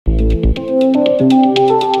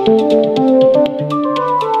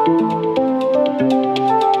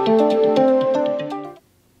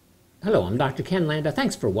Hello, I'm Dr. Ken Landa.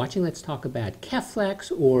 Thanks for watching. Let's talk about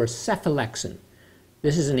Keflex or Cephalexin.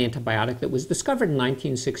 This is an antibiotic that was discovered in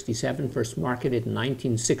 1967, first marketed in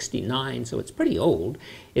 1969, so it's pretty old.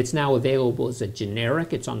 It's now available as a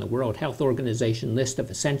generic. It's on the World Health Organization list of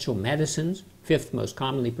essential medicines, 5th most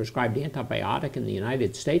commonly prescribed antibiotic in the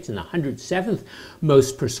United States, and the 107th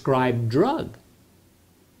most prescribed drug.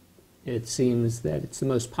 It seems that it's the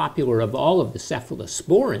most popular of all of the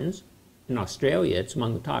cephalosporins. In Australia, it's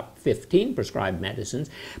among the top 15 prescribed medicines.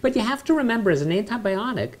 But you have to remember, as an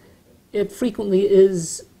antibiotic, it frequently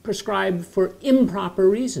is prescribed for improper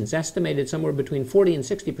reasons. Estimated somewhere between 40 and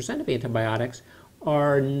 60% of antibiotics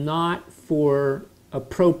are not for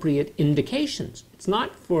appropriate indications. It's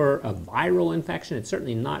not for a viral infection. It's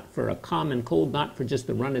certainly not for a common cold, not for just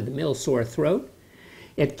the run-of-the-mill sore throat.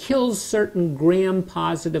 It kills certain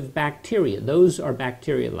gram-positive bacteria. Those are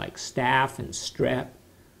bacteria like staph and strep.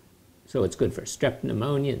 So it's good for strep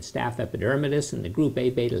pneumonia and staph epidermidis and the group A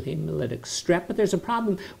beta hemolytic strep. But there's a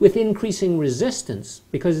problem with increasing resistance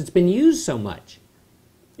because it's been used so much.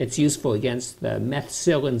 It's useful against the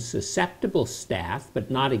methicillin susceptible staph,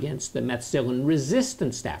 but not against the methicillin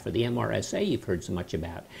resistant staph, or the MRSA you've heard so much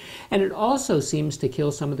about. And it also seems to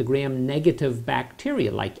kill some of the gram-negative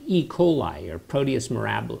bacteria like E. coli or Proteus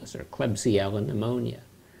mirabilis or Klebsiella pneumonia.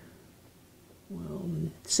 Well,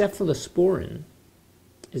 cephalosporin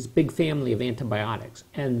is a big family of antibiotics,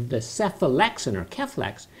 and the Cephalexin or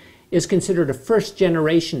Keflex is considered a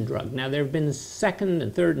first-generation drug. Now, there have been second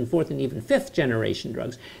and third and fourth and even fifth-generation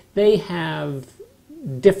drugs. They have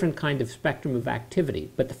different kind of spectrum of activity,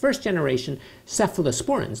 but the first-generation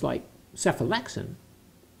cephalosporins, like Cephalexin,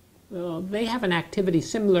 well, they have an activity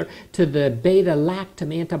similar to the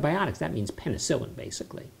Betalactam antibiotics. That means penicillin,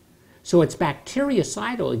 basically. So it's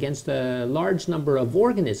bactericidal against a large number of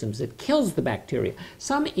organisms. It kills the bacteria.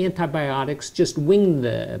 Some antibiotics just wing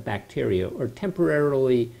the bacteria or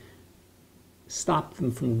temporarily stop them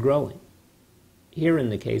from growing. Here in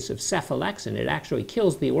the case of Cephalexin, it actually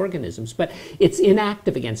kills the organisms, but it's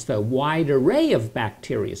inactive against a wide array of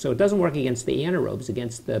bacteria. So it doesn't work against the anaerobes,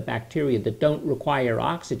 against the bacteria that don't require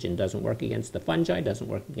oxygen, doesn't work against the fungi, doesn't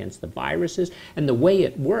work against the viruses. And the way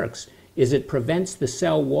it works is it prevents the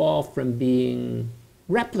cell wall from being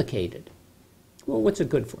replicated. Well, what's it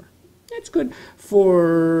good for? It's good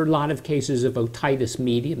for a lot of cases of otitis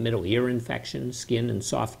media, middle ear infection, skin and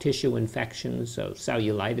soft tissue infections, so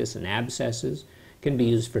cellulitis and abscesses. Can be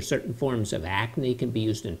used for certain forms of acne, can be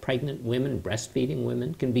used in pregnant women, breastfeeding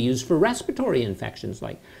women, can be used for respiratory infections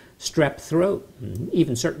like strep throat, and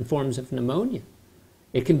even certain forms of pneumonia.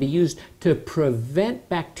 It can be used to prevent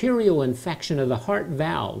bacterial infection of the heart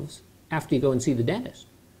valves after you go and see the dentist.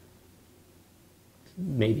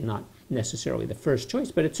 Maybe not necessarily the first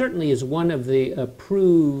choice, but it certainly is one of the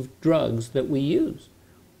approved drugs that we use.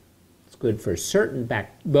 It's good for certain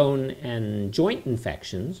backbone and joint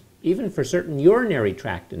infections, even for certain urinary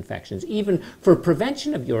tract infections, even for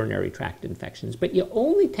prevention of urinary tract infections. But you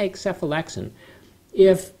only take Cephalexin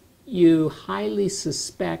if you highly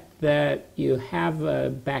suspect that you have a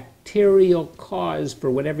bacterial cause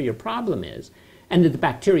for whatever your problem is, and that the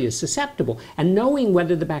bacteria is susceptible. And knowing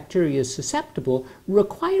whether the bacteria is susceptible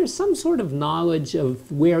requires some sort of knowledge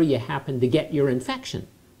of where you happen to get your infection.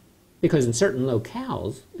 Because in certain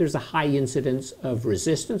locales, there's a high incidence of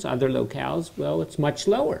resistance. Other locales, well, it's much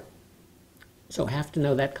lower. So have to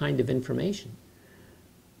know that kind of information.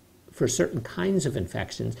 For certain kinds of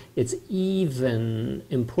infections, it's even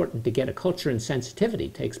important to get a culture and sensitivity.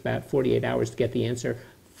 It takes about 48 hours to get the answer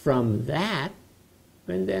from that.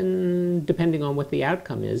 And then, depending on what the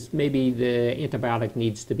outcome is, maybe the antibiotic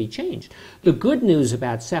needs to be changed. The good news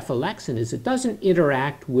about Cephalexin is it doesn't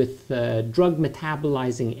interact with drug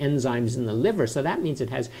metabolizing enzymes in the liver, so that means it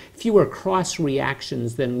has fewer cross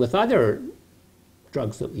reactions than with other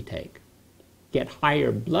drugs that we take. Get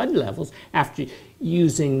higher blood levels after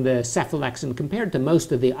using the Cephalexin compared to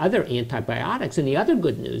most of the other antibiotics. And the other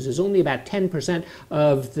good news is only about 10%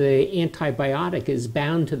 of the antibiotic is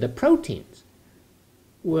bound to the proteins.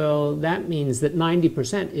 Well, that means that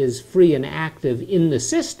 90% is free and active in the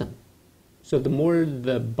system. So the more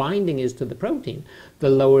the binding is to the protein,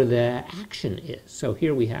 the lower the action is. So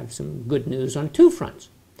here we have some good news on two fronts.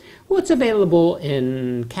 Well, it's available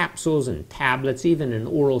in capsules and tablets, even in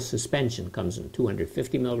oral suspension. Comes in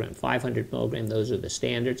 250 milligram, 500 milligram. Those are the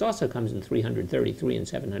standards. Also comes in 333 and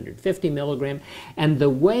 750 milligram. And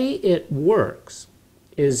the way it works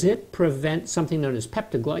is it prevents something known as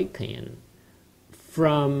peptidoglycan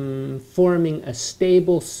from forming a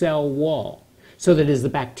stable cell wall. so that as the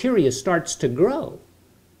bacteria starts to grow,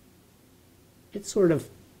 it sort of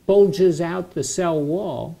bulges out the cell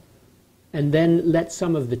wall and then lets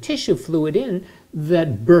some of the tissue fluid in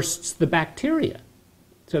that bursts the bacteria.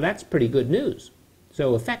 So that's pretty good news.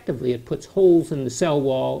 So effectively, it puts holes in the cell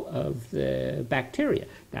wall of the bacteria.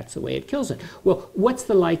 That's the way it kills it. Well, what's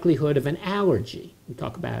the likelihood of an allergy? We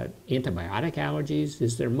talk about antibiotic allergies.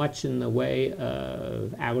 Is there much in the way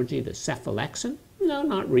of allergy to cephalexin? No,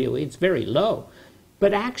 not really. It's very low.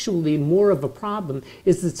 But actually, more of a problem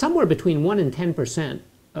is that somewhere between 1 and 10%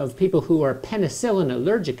 of people who are penicillin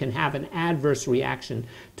allergic can have an adverse reaction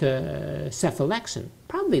to cephalexin.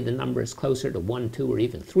 Probably the number is closer to 1, 2, or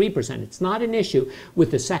even 3%. It's not an issue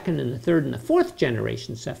with the second and the third and the fourth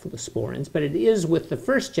generation cephalosporins, but it is with the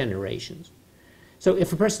first generations. So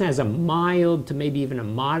if a person has a mild to maybe even a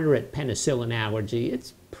moderate penicillin allergy,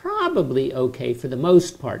 it's probably okay for the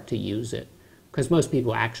most part to use it, because most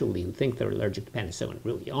people actually who think they're allergic to penicillin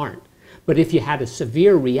really aren't. But if you had a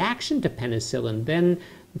severe reaction to penicillin, then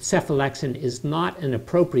cephalexin is not an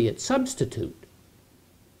appropriate substitute.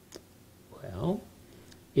 Well,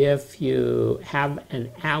 if you have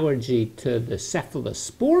an allergy to the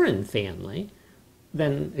cephalosporin family,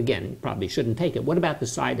 then again, you probably shouldn't take it. What about the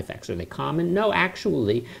side effects? Are they common? No,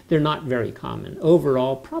 actually, they're not very common.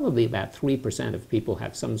 Overall, probably about 3% of people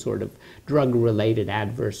have some sort of drug-related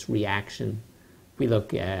adverse reaction. We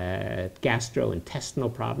look at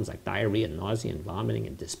gastrointestinal problems like diarrhea, nausea, and vomiting,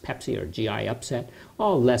 and dyspepsia or GI upset,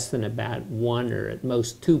 all less than about 1 or at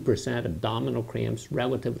most 2%. Abdominal cramps,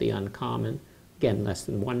 relatively uncommon, again, less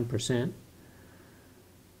than 1%.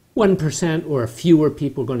 1% or fewer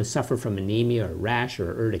people are going to suffer from anemia or rash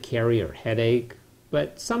or urticaria or headache,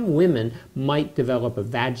 but some women might develop a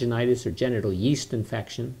vaginitis or genital yeast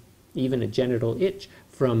infection, even a genital itch,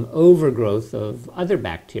 from overgrowth of other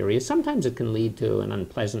bacteria. Sometimes it can lead to an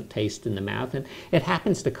unpleasant taste in the mouth, and it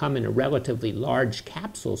happens to come in a relatively large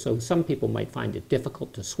capsule, so some people might find it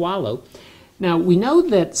difficult to swallow. Now, we know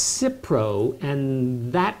that Cipro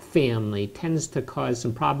and that family tends to cause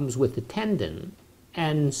some problems with the tendon,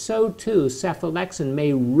 and so too cephalexin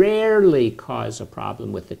may rarely cause a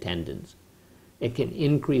problem with the tendons. It can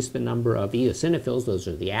increase the number of eosinophils, those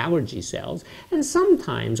are the allergy cells, and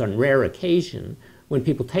sometimes, on rare occasion, when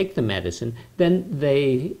people take the medicine, then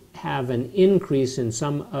they have an increase in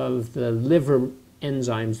some of the liver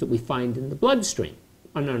enzymes that we find in the bloodstream.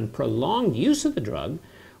 And on prolonged use of the drug,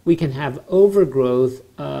 we can have overgrowth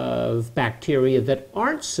of bacteria that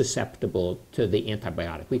aren't susceptible to the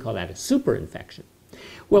antibiotic. We call that a superinfection.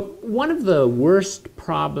 Well, one of the worst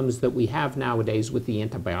problems that we have nowadays with the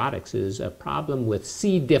antibiotics is a problem with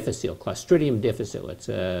C. difficile, Clostridium difficile. It's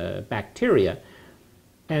a bacteria,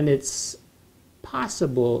 and it's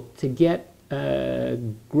possible to get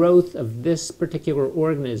growth of this particular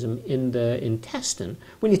organism in the intestine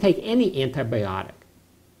when you take any antibiotic.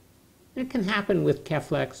 It can happen with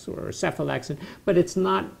Keflex or cephalexin, but it's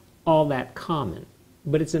not all that common.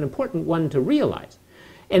 But it's an important one to realize.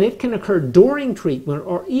 And it can occur during treatment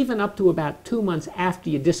or even up to about 2 months after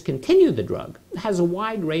you discontinue the drug. It has a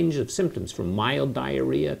wide range of symptoms, from mild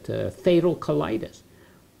diarrhea to fatal colitis.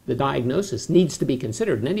 The diagnosis needs to be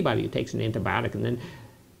considered, and anybody who takes an antibiotic and then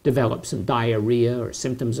develops some diarrhea or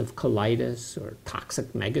symptoms of colitis or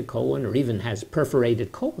toxic megacolon or even has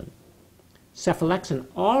perforated colon. Cephalexin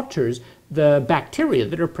alters the bacteria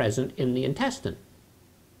that are present in the intestine.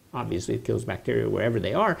 Obviously, it kills bacteria wherever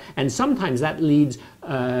they are, and sometimes that leads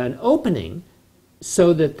an opening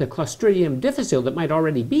so that the Clostridium difficile that might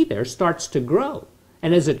already be there starts to grow.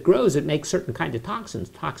 And as it grows, it makes certain kinds of toxins,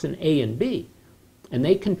 toxin A and B. And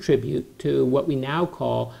they contribute to what we now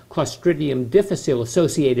call Clostridium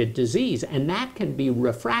difficile-associated disease, and that can be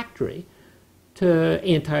refractory to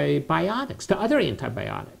antibiotics, to other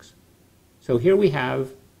antibiotics. So here we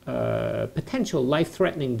have a potential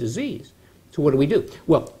life-threatening disease. So what do?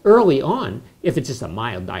 Well, early on, if it's just a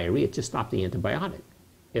mild diarrhea, just stop the antibiotic.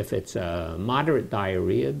 If it's a moderate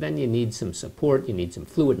diarrhea, then you need some support, you need some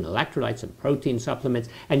fluid and electrolytes, some protein supplements,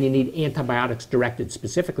 and you need antibiotics directed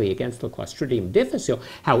specifically against the Clostridium difficile.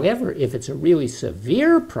 However, if it's a really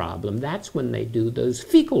severe problem, that's when they do those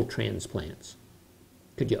fecal transplants.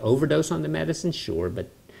 Could you overdose on the medicine? Sure, but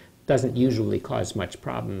it doesn't usually cause much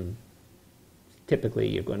problem. Typically,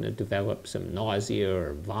 you're going to develop some nausea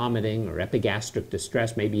or vomiting or epigastric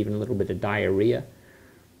distress, maybe even a little bit of diarrhea.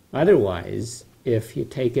 Otherwise, if you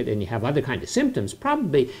take it and you have other kind of symptoms,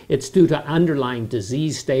 probably it's due to underlying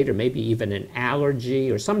disease state or maybe even an allergy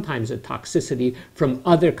or sometimes a toxicity from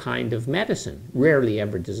other kind of medicine. Rarely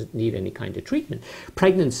ever does it need any kind of treatment.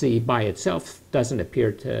 Pregnancy by itself doesn't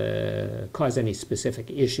appear to cause any specific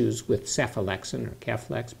issues with Cephalexin or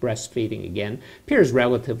Keflex. Breastfeeding, again, appears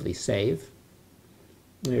relatively safe.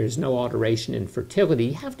 There's no alteration in fertility.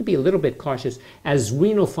 You have to be a little bit cautious as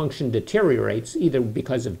renal function deteriorates, either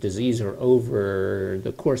because of disease or over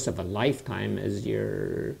the course of a lifetime, as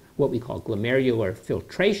your what we call glomerular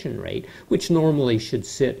filtration rate, which normally should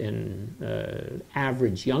sit in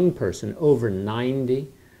average young person over 90.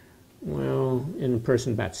 Well, in a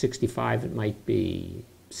person about 65, it might be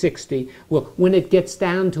 60. Well, when it gets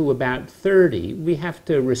down to about 30, we have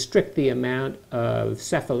to restrict the amount of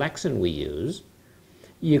cephalexin we use.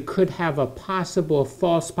 You could have a possible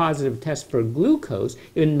false positive test for glucose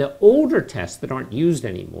in the older tests that aren't used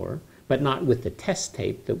anymore, but not with the test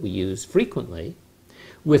tape that we use frequently.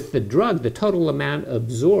 With the drug, the total amount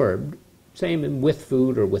absorbed, same with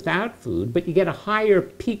food or without food, but you get a higher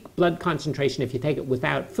peak blood concentration if you take it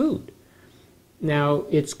without food. Now,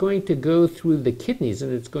 it's going to go through the kidneys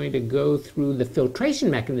and it's going to go through the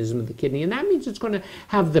filtration mechanism of the kidney, and that means it's going to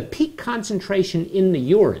have the peak concentration in the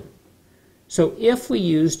urine. So if we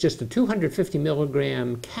use just a 250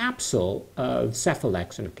 milligram capsule of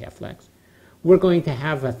Cephalexin or Keflex, we're going to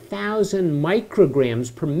have 1,000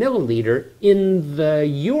 micrograms per milliliter in the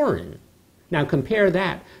urine. Now compare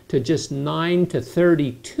that to just 9 to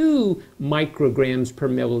 32 micrograms per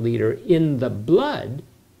milliliter in the blood,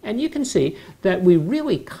 and you can see that we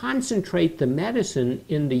really concentrate the medicine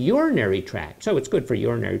in the urinary tract. So it's good for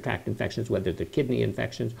urinary tract infections, whether they're kidney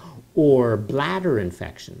infections or bladder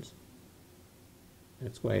infections.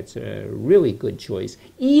 That's why it's a really good choice,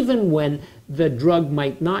 even when the drug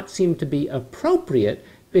might not seem to be appropriate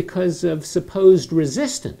because of supposed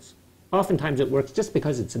resistance. Oftentimes it works just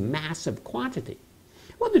because it's a massive quantity.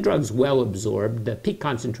 Well, the drug's well absorbed. The peak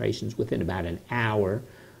concentration's within about an hour.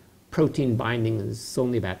 Protein binding is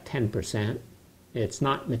only about 10%. It's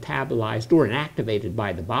not metabolized or inactivated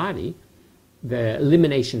by the body. The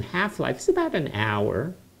elimination half-life is about an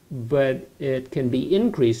hour, but it can be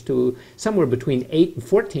increased to somewhere between 8 and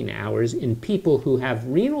 14 hours in people who have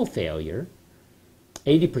renal failure.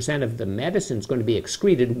 80% of the medicine is going to be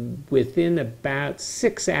excreted within about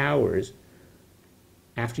 6 hours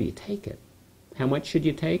after you take it. How much should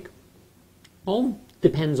you take? All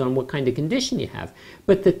depends on what kind of condition you have.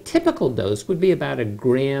 But the typical dose would be about 1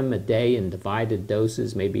 gram a day in divided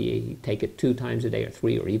doses. Maybe you take it 2 times a day or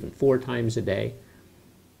 3 or even 4 times a day.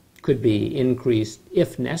 Could be increased,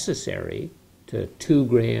 if necessary, to 2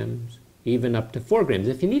 grams, even up to 4 grams.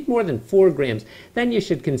 If you need more than 4 grams, then you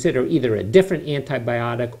should consider either a different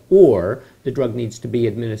antibiotic or the drug needs to be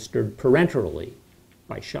administered parenterally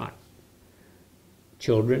by shot.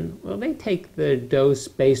 Children, well, they take the dose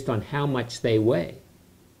based on how much they weigh.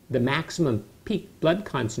 The maximum peak blood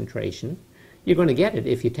concentration, you're going to get it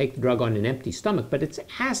if you take the drug on an empty stomach, but it's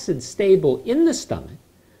acid stable in the stomach.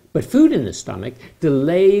 But food in the stomach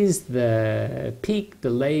delays the peak,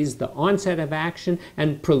 delays the onset of action,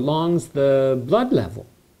 and prolongs the blood level.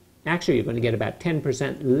 Actually, you're going to get about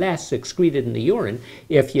 10% less excreted in the urine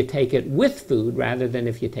if you take it with food rather than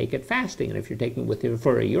if you take it fasting. And if you're taking it with it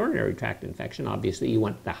for a urinary tract infection, obviously you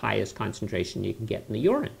want the highest concentration you can get in the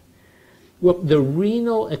urine. Well, the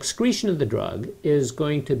renal excretion of the drug is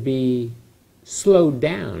going to be slowed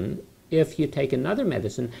down if you take another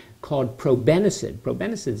medicine called probenecid.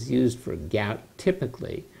 Probenecid is used for gout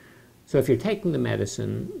typically. So if you're taking the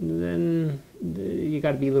medicine, then you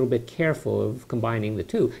got to be a little bit careful of combining the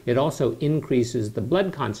two. It also increases the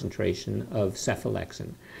blood concentration of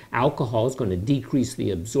cephalexin. Alcohol is going to decrease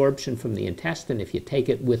the absorption from the intestine. If you take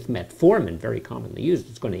it with metformin, very commonly used,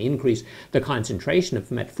 it's going to increase the concentration of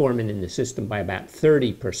metformin in the system by about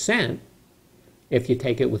 30%. If you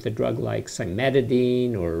take it with a drug like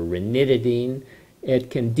cimetidine or ranitidine, it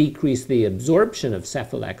can decrease the absorption of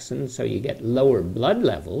cephalexin, so you get lower blood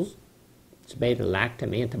levels. It's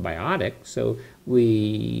beta-lactam antibiotic, so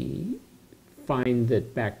we find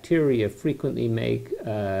that bacteria frequently make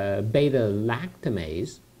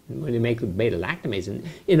beta-lactamase. When you make beta-lactamase,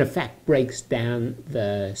 in effect breaks down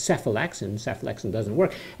the cephalexin. Cephalexin doesn't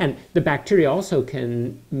work. And the bacteria also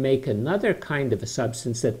can make another kind of a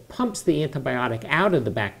substance that pumps the antibiotic out of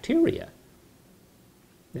the bacteria.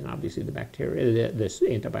 Then obviously the bacteria, this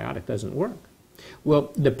antibiotic doesn't work.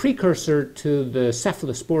 Well, the precursor to the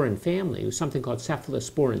cephalosporin family was something called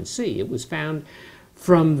cephalosporin C. It was found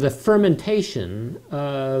from the fermentation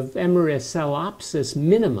of Emerycelopsis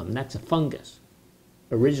minimum. That's a fungus.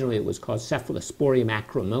 Originally it was called Cephalosporium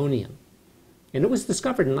acremonium. And it was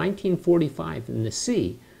discovered in 1945 in the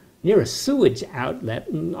sea near a sewage outlet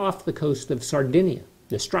off the coast of Sardinia.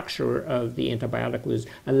 The structure of the antibiotic was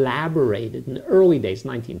elaborated in the early days,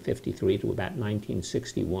 1953 to about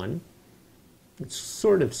 1961. It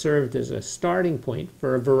sort of served as a starting point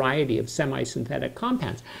for a variety of semi-synthetic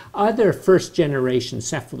compounds. Other first-generation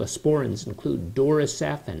cephalosporins include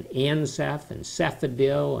Duracef and Ancef and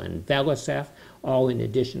Cefadil and Velicef, all in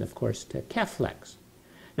addition, of course, to Keflex.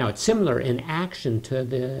 Now, it's similar in action to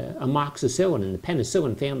the amoxicillin and the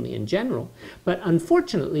penicillin family in general, but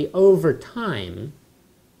unfortunately, over time,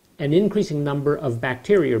 an increasing number of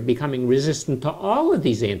bacteria are becoming resistant to all of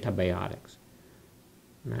these antibiotics.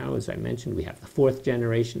 Now, as I mentioned, we have the 4th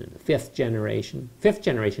generation and the 5th generation. 5th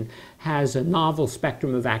generation has a novel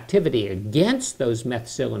spectrum of activity against those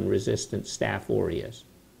methicillin-resistant Staph aureus.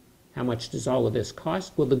 How much does all of this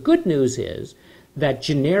cost? Well, the good news is that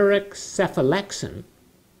generic Cephalexin,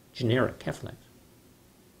 generic Keflex,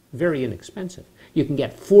 very inexpensive. You can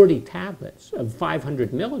get 40 tablets of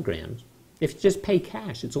 500 milligrams. If you just pay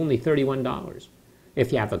cash, it's only $31.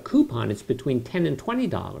 If you have a coupon, it's between $10 and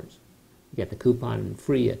 $20. You get the coupon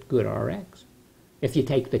free at GoodRx. If you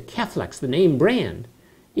take the Keflex, the name brand,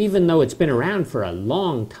 even though it's been around for a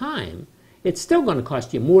long time, it's still going to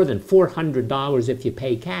cost you more than $400 if you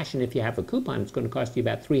pay cash, and if you have a coupon, it's going to cost you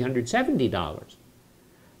about $370.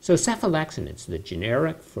 So Cephalexin, it's the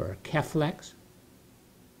generic for Keflex.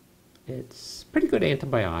 It's a pretty good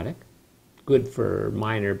antibiotic, good for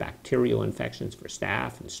minor bacterial infections for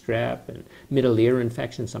staph and strep and middle ear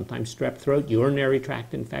infections, sometimes strep throat, urinary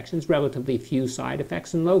tract infections, relatively few side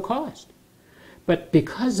effects and low cost. But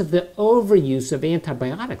because of the overuse of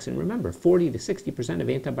antibiotics, and remember, 40 to 60% of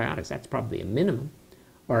antibiotics, that's probably a minimum,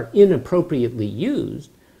 are inappropriately used,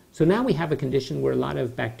 so now we have a condition where a lot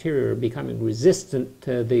of bacteria are becoming resistant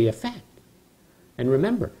to the effect. And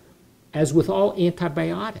remember, as with all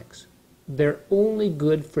antibiotics, they're only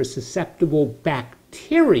good for susceptible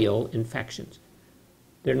bacterial infections.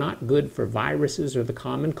 They're not good for viruses or the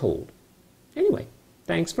common cold. Anyway,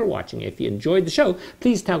 thanks for watching. If you enjoyed the show,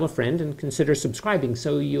 please tell a friend and consider subscribing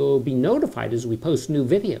so you'll be notified as we post new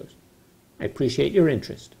videos. I appreciate your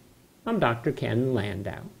interest. I'm Dr. Ken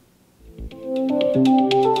Landau.